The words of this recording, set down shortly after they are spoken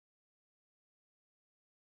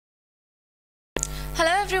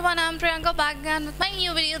Hello everyone, I'm Priyanka back again with my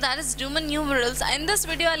new video, that is Roman numerals. In this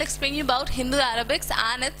video I'll explain you about Hindu Arabics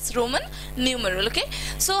and its Roman numeral. Okay,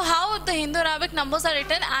 so how the Hindu Arabic numbers are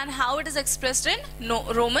written and how it is expressed in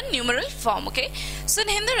Roman numeral form. Okay, so in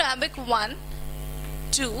Hindu Arabic 1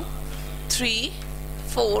 2 3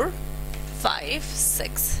 4 5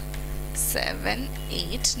 6 7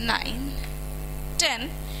 8 9 10,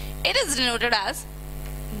 it is denoted as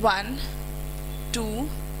 1 2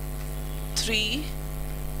 3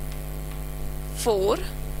 4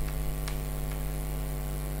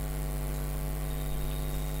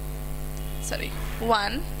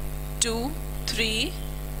 1 2 3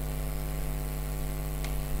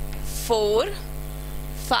 4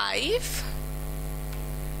 5,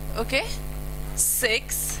 okay,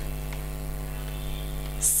 6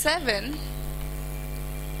 7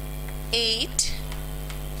 8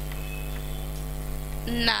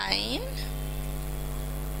 9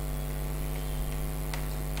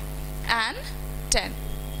 and 10.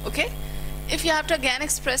 Okay, if you have to again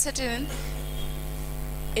express it in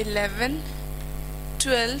 11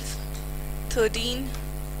 12 13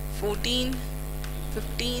 14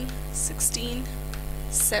 15 16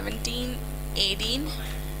 17 18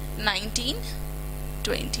 19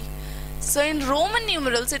 20, so in Roman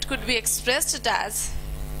numerals it could be expressed as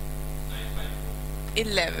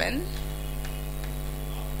 11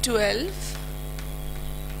 12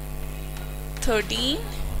 13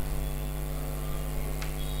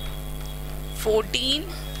 14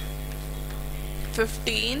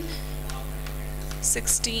 15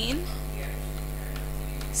 16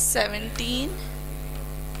 17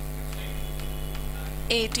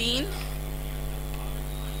 18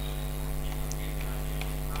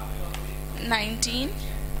 19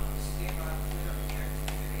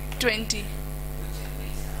 20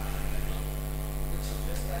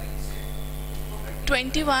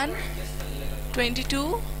 21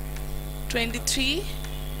 22 23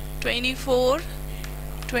 24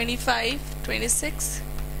 25 26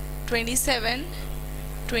 27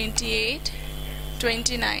 28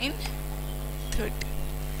 29 30.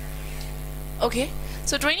 Okay,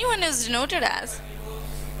 so 21 is denoted as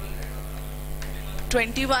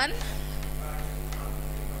 21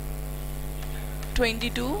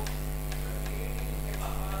 22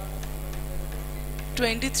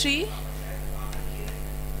 23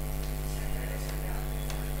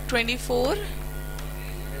 24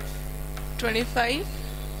 25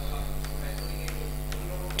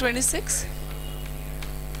 26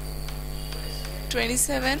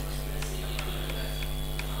 27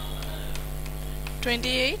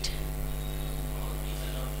 28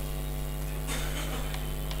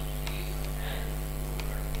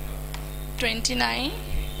 29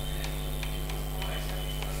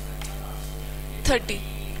 30.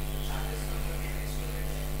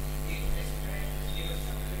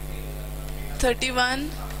 31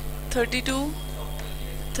 32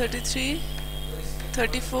 33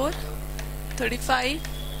 34 35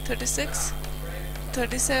 36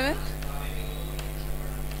 37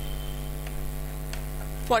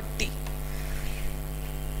 40.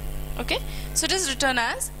 Okay, so it is written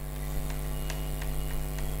as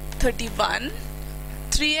 31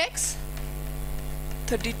 3x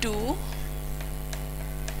 32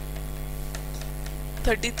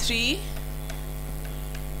 33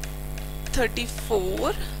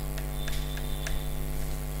 34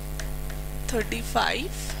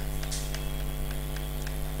 35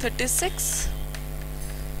 36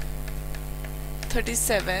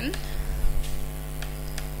 37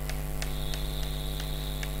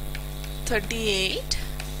 38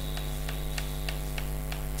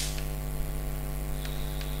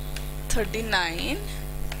 39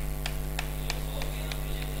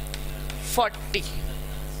 40.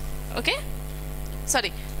 Okay,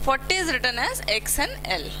 sorry, 40 is written as X and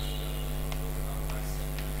L.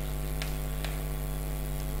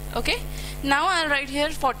 Okay, now I'll write here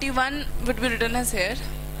 41 would be written as here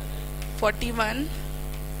 41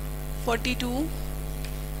 42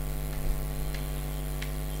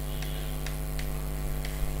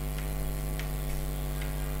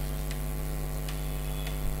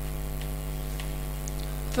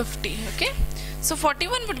 50. Okay, so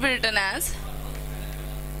 41 would be written as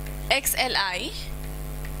XLI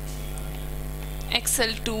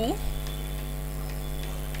XL2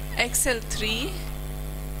 XL3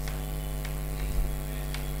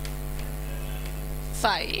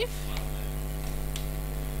 5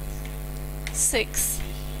 6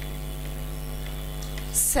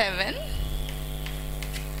 7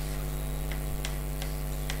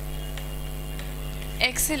 XL8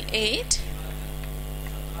 XL9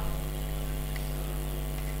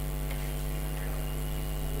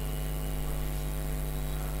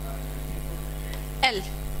 L.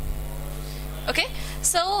 Okay,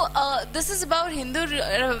 so this is about Hindu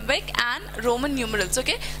Arabic and Roman numerals.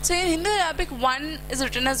 Okay, so in Hindu Arabic 1 is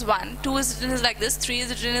written as 1, 2 is written as like this, 3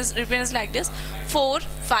 is written as like this, 4,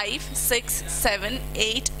 5, 6, 7,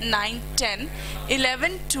 8, 9, 10,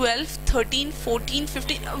 11, 12, 13, 14,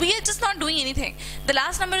 15. We are just not doing anything. The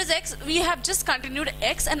last number is X. We have just continued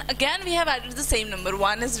X, and again we have added the same number.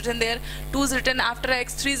 1 is written there, 2 is written after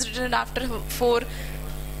X, 3 is written after 4,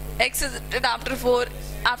 X is written after 4,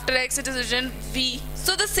 after X it is written V.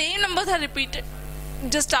 So the same numbers are repeated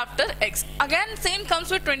just after X. Again same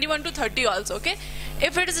comes with 21 to 30 also. Okay,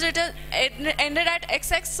 if it is written ended at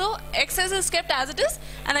XX, so XX is kept as it is,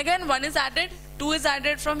 and again 1 is added, 2 is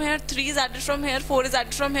added from here, 3 is added from here, 4 is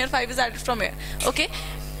added from here, 5 is added from here. Okay,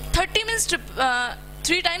 30 means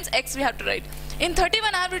 3 times X we have to write. In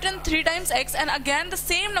 31 I have written 3 times X, and again the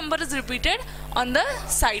same number is repeated on the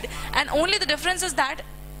side, and only the difference is that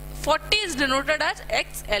 40 is denoted as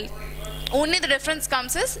XL. Only the difference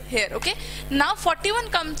comes is here. Okay, now 41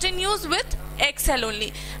 continues with XL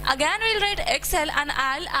only. Again we'll write XL, and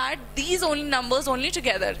I'll add these only numbers only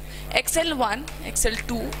together. XL1,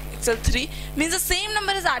 XL2, XL3 means the same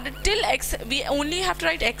number is added till X. We only have to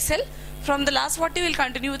write XL. From the last 40 we'll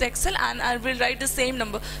continue with XL, and I will write the same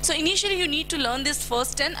number. So initially you need to learn this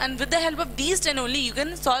first 10, and with the help of these 10 only you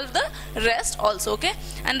can solve the rest also. Okay,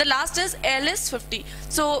 and the last is L is 50.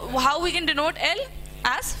 So how we can denote L?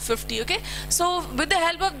 As 50. Okay, so with the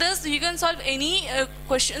help of this you can solve any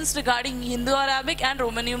questions regarding Hindu Arabic and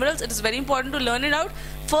Roman numerals. It is very important to learn it out.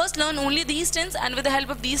 First learn only these 10s, and with the help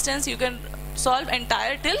of these 10s you can solve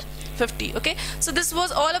entire till 50. Okay, so this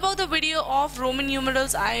was all about the video of Roman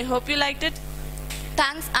numerals. I hope you liked it.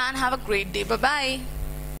 Thanks and have a great day. Bye bye.